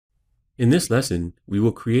In this lesson, we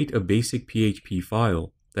will create a basic PHP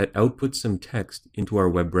file that outputs some text into our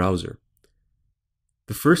web browser.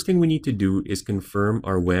 The first thing we need to do is confirm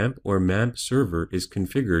our WAMP or MAMP server is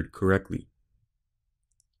configured correctly.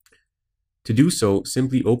 To do so,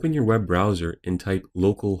 simply open your web browser and type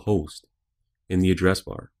localhost in the address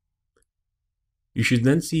bar. You should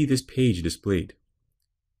then see this page displayed.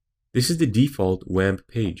 This is the default WAMP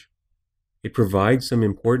page. It provides some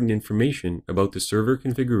important information about the server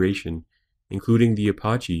configuration, including the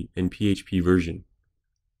Apache and PHP version.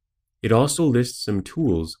 It also lists some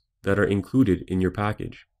tools that are included in your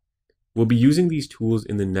package. We'll be using these tools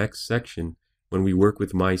in the next section when we work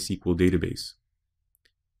with MySQL database.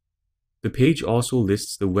 The page also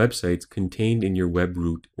lists the websites contained in your web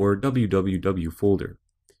root or www folder.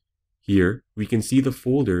 Here, we can see the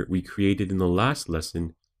folder we created in the last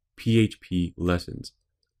lesson, PHP Lessons.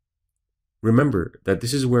 Remember that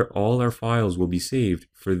this is where all our files will be saved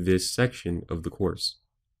for this section of the course.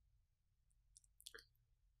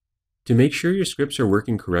 To make sure your scripts are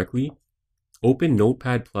working correctly, open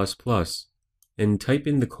Notepad++ and type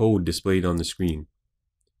in the code displayed on the screen.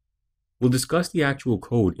 We'll discuss the actual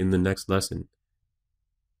code in the next lesson.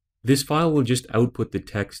 This file will just output the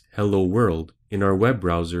text "Hello World" in our web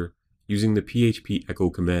browser using the PHP echo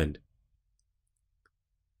command.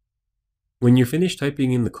 When you're finished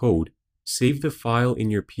typing in the code, save the file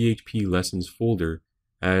in your PHP Lessons folder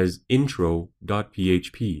as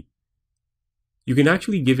intro.php. You can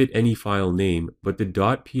actually give it any file name, but the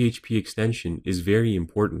 .php extension is very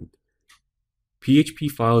important.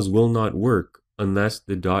 PHP files will not work unless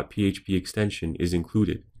the .php extension is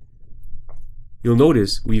included. You'll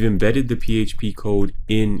notice we've embedded the PHP code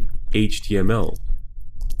in HTML,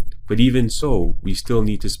 but even so, we still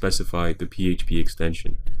need to specify the PHP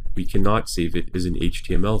extension. We cannot save it as an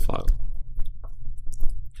HTML file.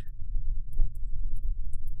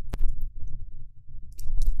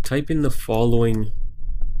 Type in the following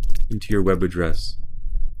into your web address: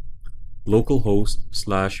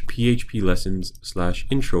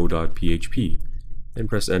 localhost/phplessons/intro.php, and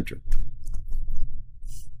press enter.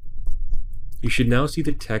 You should now see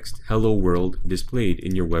the text "Hello World" displayed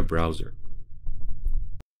in your web browser.